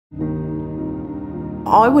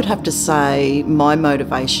I would have to say my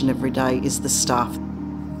motivation every day is the staff.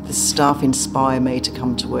 The staff inspire me to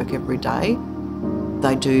come to work every day.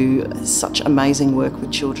 They do such amazing work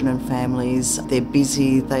with children and families. They're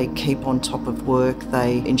busy, they keep on top of work,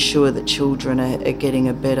 they ensure that children are getting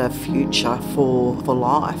a better future for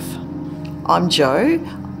life. I'm Jo,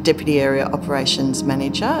 Deputy Area Operations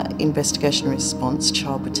Manager, Investigation and Response,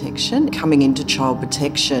 Child Protection. Coming into Child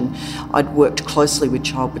Protection, I'd worked closely with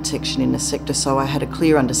Child Protection in the sector, so I had a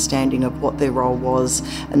clear understanding of what their role was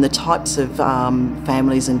and the types of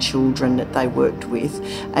families and children that they worked with,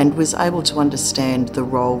 and was able to understand the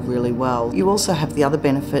role really well. You also have the other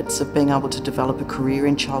benefits of being able to develop a career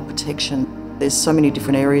in Child Protection. There's so many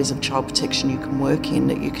different areas of child protection you can work in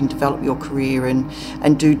that you can develop your career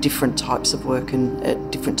and do different types of work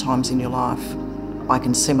at different times in your life. I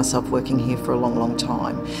can see myself working here for a long, long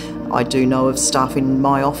time. I do know of staff in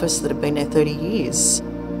my office that have been there 30 years.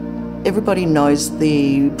 Everybody knows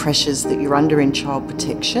the pressures that you're under in child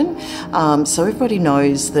protection, so everybody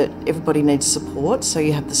knows that everybody needs support. So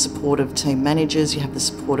you have the support of team managers, you have the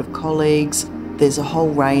support of colleagues. There's a whole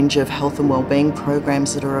range of health and wellbeing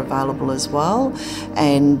programs that are available as well,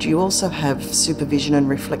 and you also have supervision and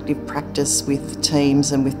reflective practice with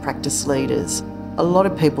teams and with practice leaders. A lot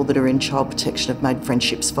of people that are in child protection have made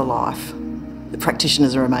friendships for life. The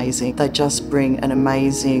practitioners are amazing. They just bring an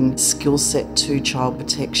amazing skill set to child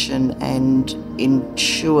protection and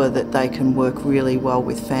ensure that they can work really well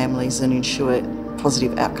with families and ensure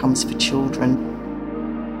positive outcomes for children.